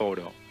back of the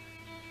photo.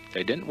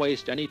 They didn't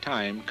waste any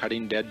time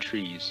cutting dead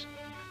trees.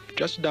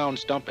 Just down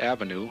Stump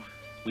Avenue,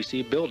 we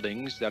see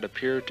buildings that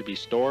appear to be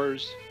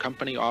stores,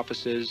 company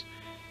offices,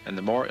 and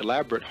the more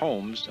elaborate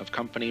homes of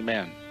company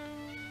men.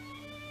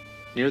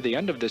 Near the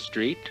end of this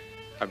street,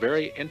 a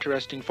very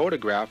interesting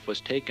photograph was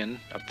taken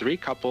of 3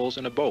 couples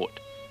in a boat,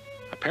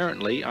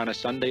 apparently on a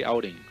Sunday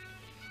outing.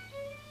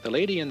 The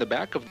lady in the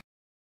back of the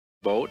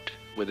boat,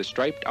 with a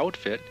striped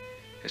outfit,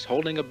 is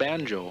holding a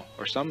banjo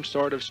or some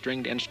sort of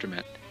stringed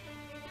instrument.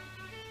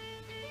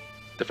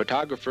 The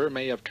photographer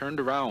may have turned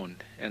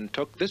around and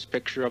took this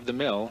picture of the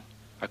mill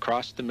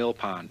across the mill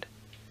pond.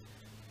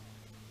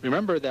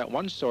 Remember that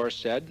one source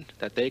said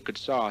that they could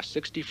saw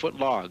 60-foot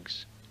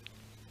logs.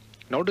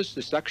 Notice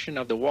the section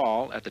of the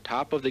wall at the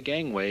top of the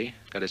gangway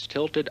that is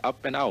tilted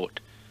up and out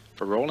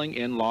for rolling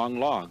in long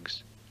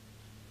logs.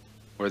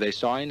 Were they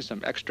sawing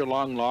some extra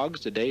long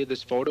logs the day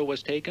this photo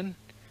was taken?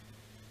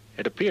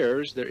 It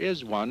appears there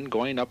is one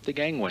going up the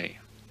gangway.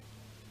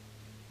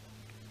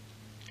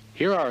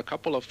 Here are a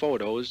couple of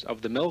photos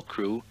of the mill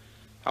crew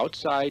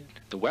outside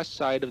the west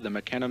side of the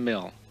McKenna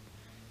Mill.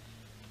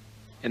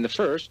 In the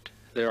first,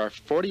 there are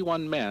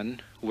 41 men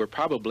who were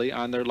probably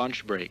on their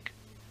lunch break.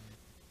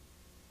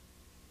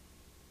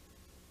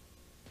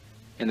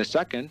 In the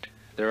second,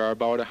 there are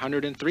about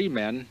 103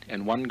 men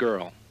and one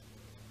girl.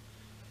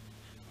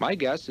 My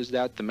guess is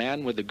that the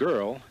man with the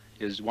girl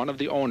is one of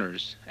the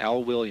owners,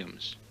 Al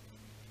Williams.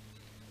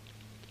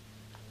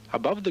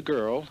 Above the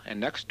girl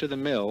and next to the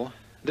mill,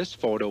 this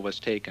photo was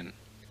taken.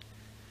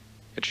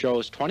 It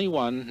shows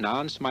 21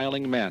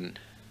 non-smiling men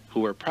who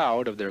were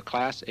proud of their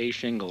Class A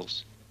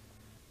shingles.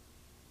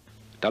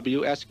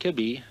 W.S.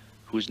 Kibbe,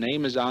 whose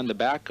name is on the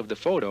back of the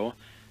photo,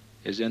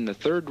 is in the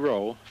third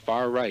row,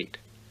 far right.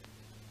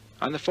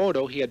 On the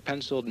photo, he had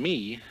penciled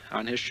me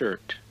on his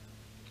shirt.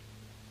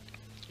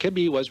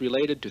 Kibbe was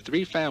related to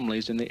 3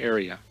 families in the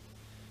area: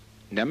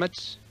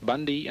 Nemitz,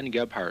 Bundy, and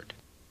Gebhardt.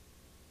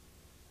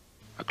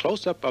 A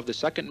close-up of the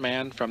second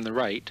man from the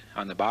right,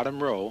 on the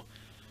bottom row,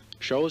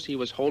 shows he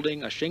was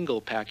holding a shingle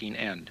packing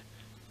end,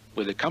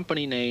 with the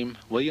company name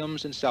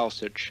Williams and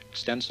Salsich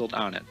stenciled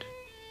on it.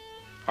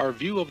 Our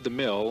view of the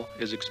mill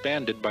is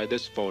expanded by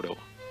this photo.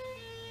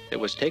 It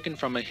was taken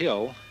from a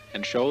hill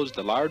and shows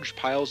the large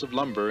piles of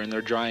lumber in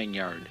their drying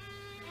yard.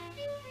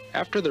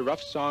 After the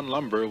rough-sawn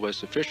lumber was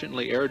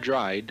sufficiently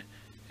air-dried,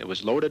 it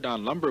was loaded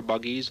on lumber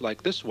buggies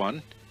like this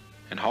one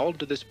and hauled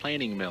to this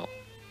planing mill.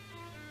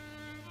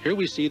 Here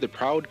we see the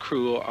proud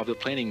crew of the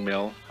planing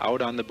mill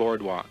out on the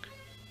boardwalk.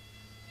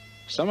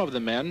 Some of the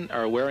men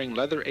are wearing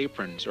leather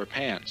aprons or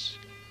pants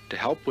to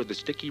help with the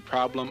sticky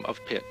problem of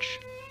pitch.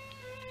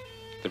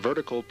 The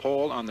vertical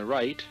pole on the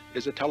right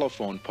is a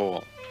telephone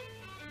pole.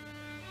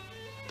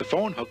 The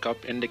phone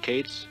hookup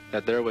indicates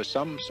that there was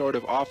some sort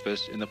of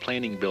office in the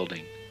planing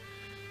building,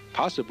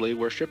 possibly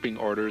where shipping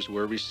orders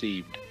were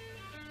received.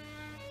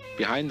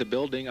 Behind the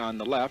building on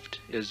the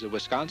left is a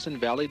Wisconsin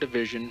Valley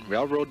Division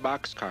railroad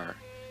boxcar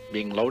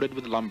being loaded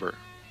with lumber.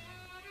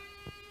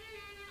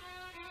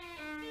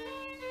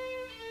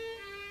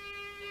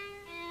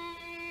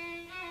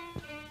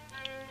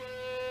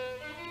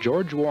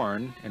 George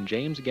Warren and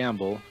James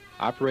Gamble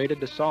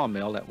operated a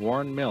sawmill at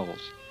Warren Mills,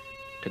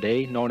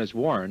 today known as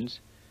Warren's,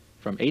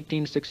 from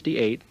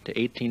 1868 to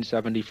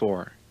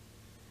 1874.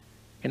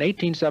 In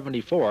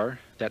 1874,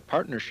 that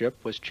partnership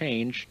was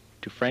changed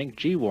to Frank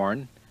G.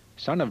 Warren,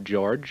 son of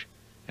George,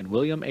 and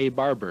William A.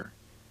 Barber,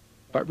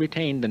 but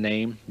retained the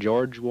name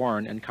George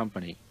Warren and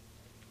Company.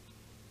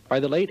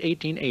 By the late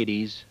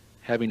 1880s,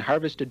 having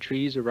harvested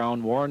trees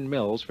around Warren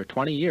Mills for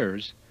 20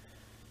 years,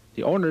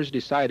 the owners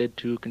decided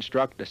to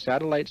construct a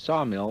satellite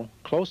sawmill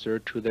closer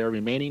to their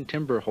remaining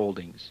timber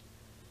holdings.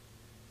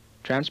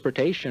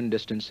 Transportation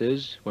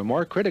distances were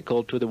more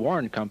critical to the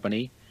Warren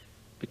Company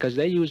because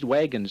they used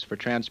wagons for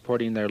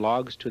transporting their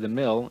logs to the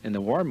mill in the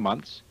warm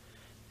months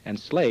and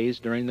sleighs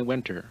during the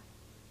winter.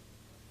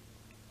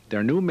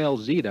 Their new mill,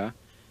 Zeta,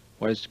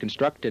 was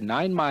constructed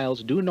 9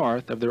 miles due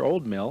north of their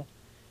old mill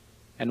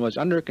and was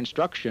under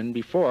construction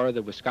before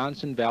the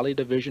Wisconsin Valley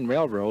Division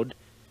Railroad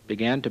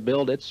began to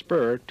build its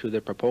spur to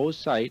the proposed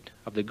site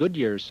of the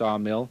Goodyear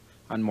sawmill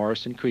on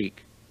Morrison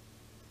Creek.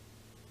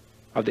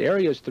 Of the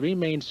area's 3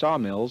 main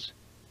sawmills,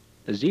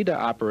 the Zeta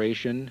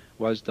operation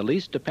was the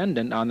least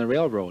dependent on the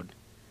railroad,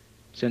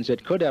 since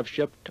it could have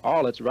shipped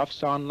all its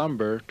rough-sawn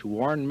lumber to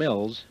Warren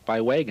Mills by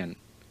wagon.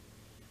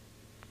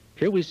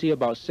 Here we see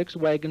about 6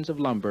 wagons of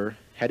lumber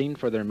heading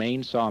for their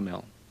main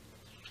sawmill.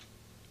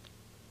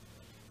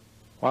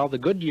 While the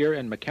Goodyear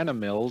and McKenna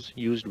mills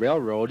used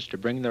railroads to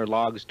bring their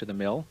logs to the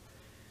mill,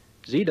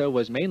 Zeta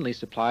was mainly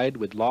supplied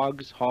with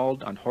logs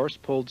hauled on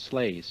horse-pulled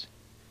sleighs.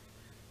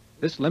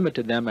 This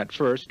limited them at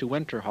first to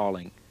winter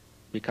hauling,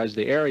 because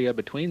the area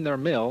between their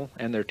mill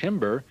and their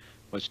timber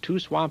was too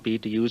swampy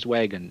to use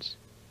wagons.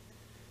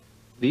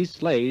 These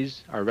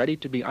sleighs are ready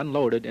to be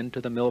unloaded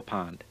into the mill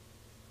pond.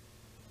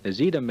 The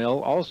Zeta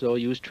mill also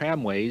used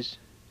tramways,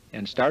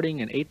 and starting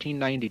in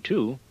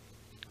 1892,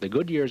 the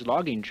Goodyear's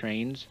logging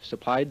trains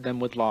supplied them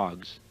with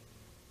logs.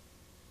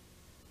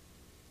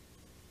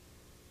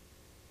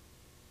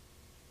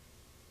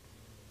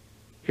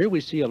 Here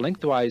we see a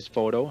lengthwise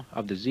photo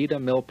of the Zeta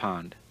mill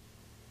pond.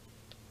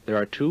 There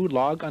are 2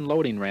 log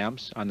unloading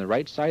ramps on the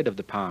right side of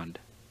the pond.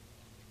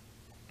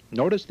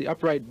 Notice the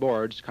upright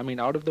boards coming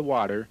out of the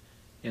water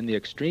in the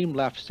extreme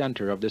left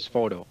center of this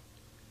photo.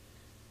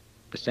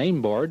 The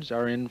same boards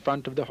are in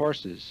front of the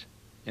horses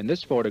in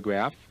this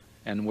photograph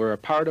and were a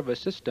part of a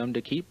system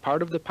to keep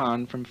part of the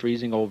pond from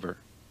freezing over.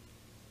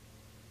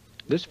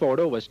 This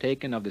photo was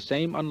taken of the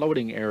same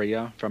unloading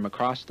area from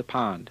across the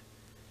pond.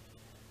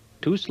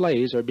 2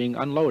 sleighs are being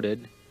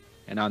unloaded,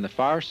 and on the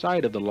far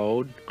side of the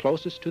load,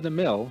 closest to the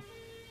mill,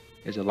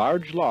 is a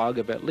large log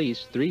of at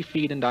least 3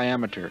 feet in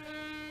diameter.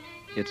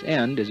 Its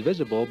end is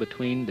visible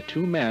between the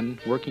 2 men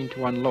working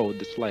to unload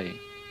the sleigh.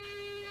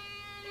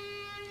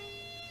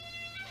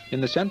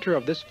 In the center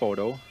of this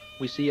photo,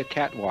 we see a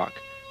catwalk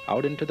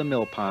out into the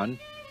mill pond,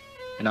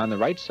 and on the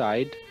right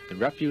side, the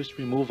refuse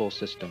removal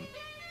system.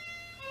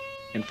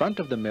 In front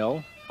of the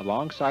mill,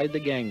 alongside the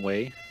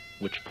gangway,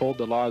 which pulled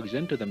the logs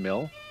into the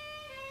mill,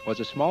 was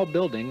a small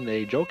building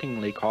they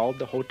jokingly called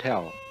the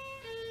hotel.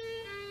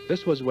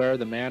 This was where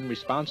the man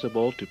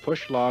responsible to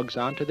push logs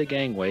onto the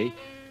gangway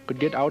could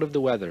get out of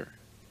the weather.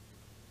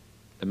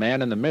 The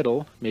man in the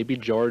middle may be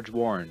George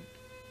Warren.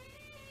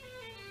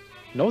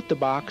 Note the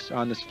box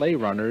on the sleigh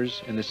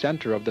runners in the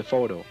center of the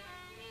photo.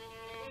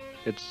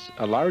 It's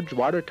a large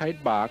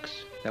watertight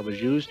box that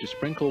was used to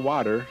sprinkle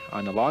water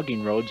on the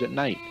logging roads at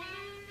night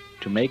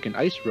to make an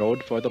ice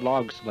road for the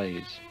log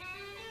sleighs.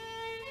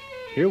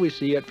 Here we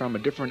see it from a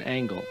different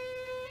angle.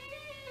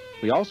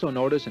 We also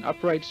notice an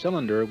upright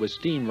cylinder with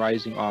steam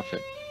rising off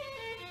it,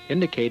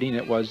 indicating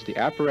it was the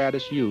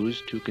apparatus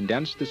used to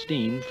condense the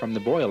steam from the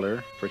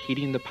boiler for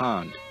heating the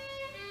pond.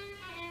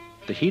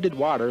 The heated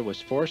water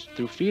was forced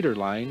through feeder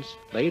lines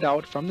laid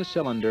out from the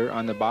cylinder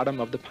on the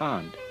bottom of the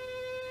pond.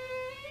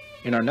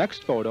 In our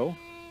next photo,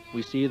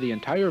 we see the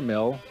entire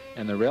mill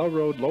and the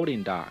railroad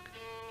loading dock,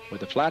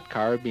 with a flat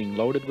car being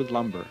loaded with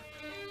lumber.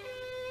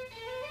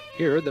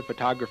 Here, the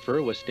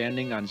photographer was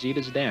standing on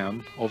Zita's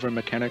Dam over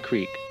McKenna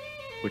Creek,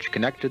 which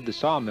connected the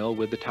sawmill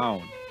with the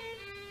town.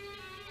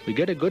 We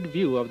get a good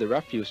view of the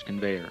refuse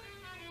conveyor.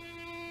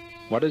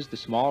 What is the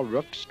small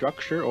roofed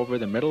structure over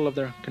the middle of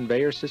the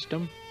conveyor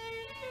system?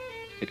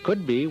 It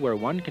could be where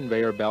one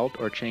conveyor belt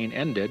or chain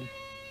ended,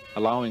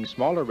 allowing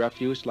smaller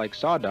refuse like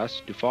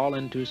sawdust to fall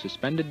into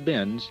suspended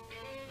bins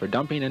for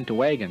dumping into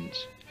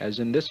wagons, as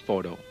in this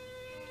photo.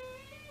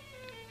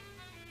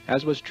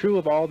 As was true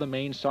of all the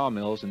main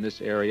sawmills in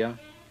this area,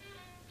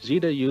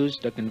 Zita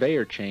used a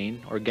conveyor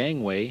chain or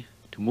gangway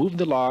to move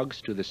the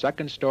logs to the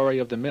second story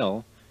of the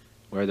mill,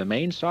 where the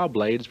main saw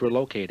blades were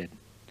located.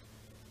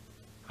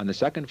 On the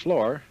second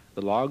floor,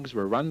 the logs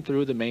were run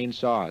through the main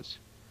saws.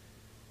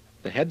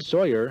 The head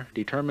sawyer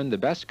determined the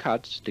best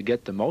cuts to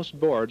get the most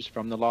boards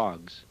from the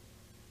logs.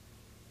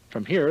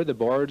 From here, the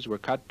boards were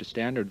cut to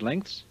standard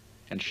lengths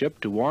and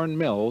shipped to Warren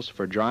Mills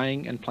for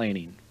drying and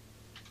planing.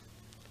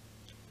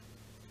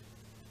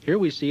 Here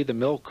we see the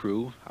mill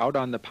crew out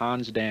on the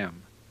pond's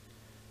dam.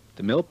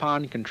 The mill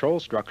pond control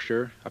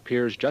structure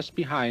appears just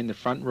behind the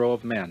front row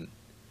of men.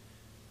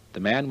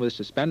 The man with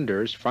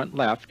suspenders, front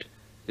left,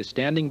 is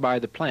standing by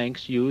the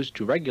planks used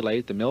to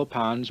regulate the mill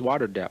pond's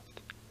water depth.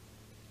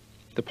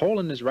 The pole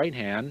in his right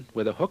hand,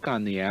 with a hook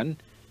on the end,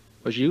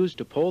 was used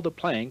to pull the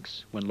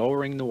planks when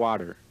lowering the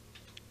water.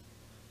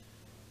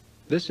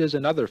 This is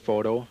another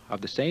photo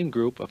of the same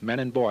group of men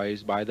and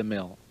boys by the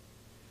mill.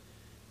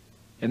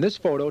 In this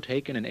photo,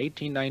 taken in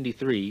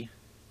 1893,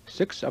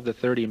 6 of the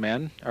 30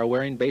 men are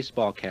wearing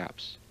baseball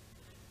caps.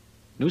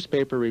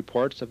 Newspaper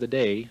reports of the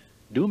day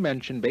do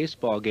mention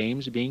baseball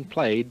games being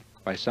played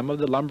by some of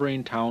the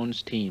lumbering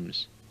town's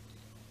teams.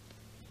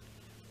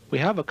 We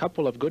have a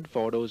couple of good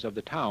photos of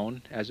the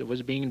town as it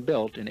was being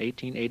built in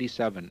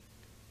 1887.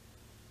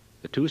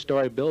 The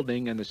 2-story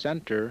building in the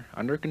center,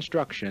 under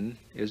construction,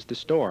 is the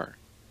store.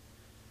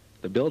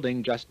 The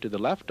building just to the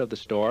left of the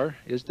store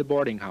is the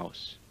boarding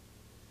house.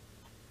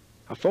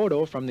 A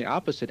photo from the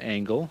opposite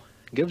angle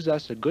gives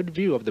us a good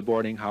view of the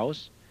boarding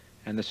house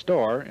and the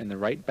store in the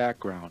right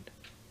background.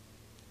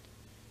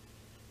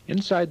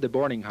 Inside the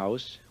boarding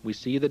house, we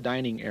see the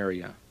dining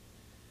area.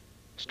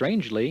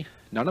 Strangely,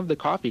 none of the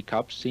coffee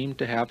cups seem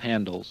to have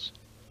handles.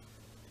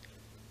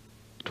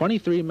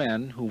 23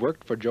 men who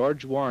worked for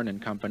George Warren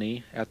and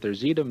Company at their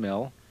Zita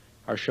mill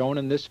are shown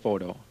in this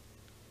photo.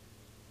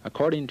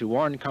 According to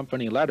Warren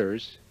Company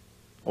letters,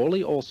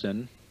 Ole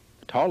Olson,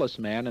 the tallest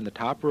man in the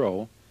top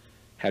row,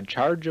 had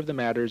charge of the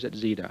matters at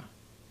Zita.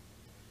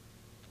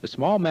 The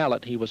small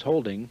mallet he was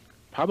holding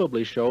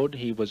probably showed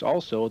he was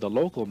also the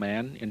local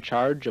man in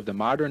charge of the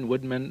Modern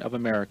Woodmen of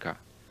America,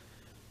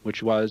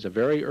 which was a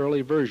very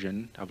early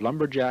version of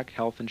lumberjack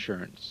health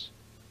insurance.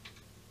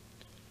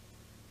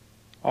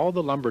 All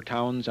the lumber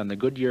towns on the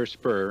Goodyear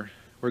Spur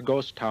were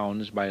ghost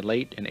towns by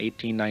late in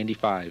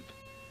 1895.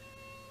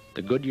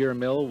 The Goodyear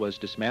Mill was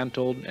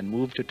dismantled and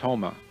moved to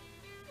Tomah.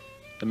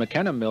 The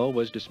McKenna Mill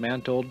was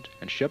dismantled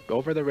and shipped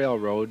over the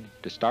railroad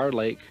to Star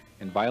Lake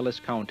in Vilas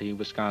County,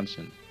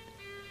 Wisconsin.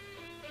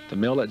 The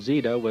mill at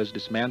Zita was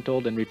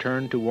dismantled and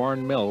returned to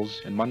Warren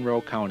Mills in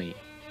Monroe County.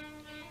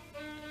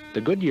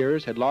 The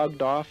Goodyears had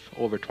logged off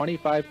over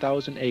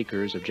 25,000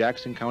 acres of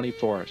Jackson County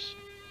forest.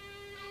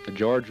 The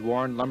George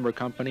Warren Lumber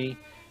Company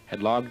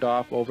had logged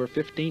off over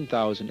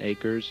 15,000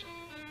 acres,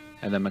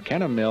 and the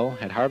McKenna Mill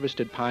had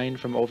harvested pine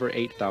from over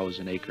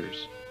 8,000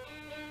 acres.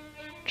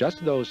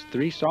 Just those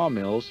 3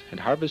 sawmills had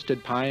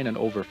harvested pine on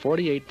over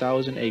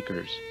 48,000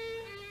 acres,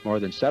 more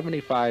than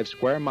 75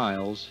 square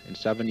miles in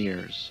 7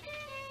 years.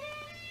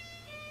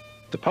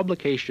 The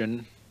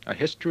publication, A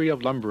History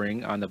of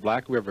Lumbering on the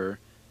Black River,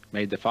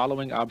 made the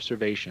following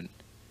observation.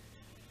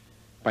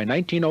 By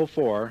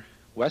 1904,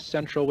 west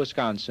central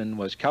Wisconsin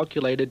was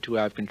calculated to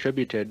have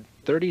contributed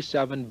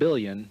 37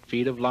 billion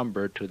feet of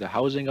lumber to the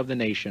housing of the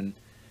nation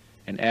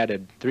and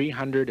added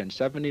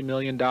 $370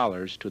 million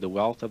to the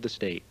wealth of the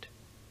state.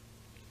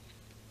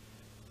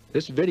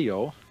 This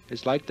video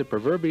is like the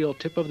proverbial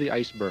tip of the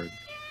iceberg.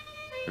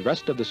 The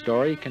rest of the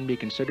story can be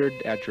considered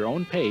at your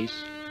own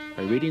pace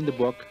by reading the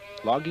book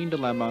Logging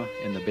Dilemma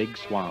in the Big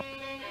Swamp.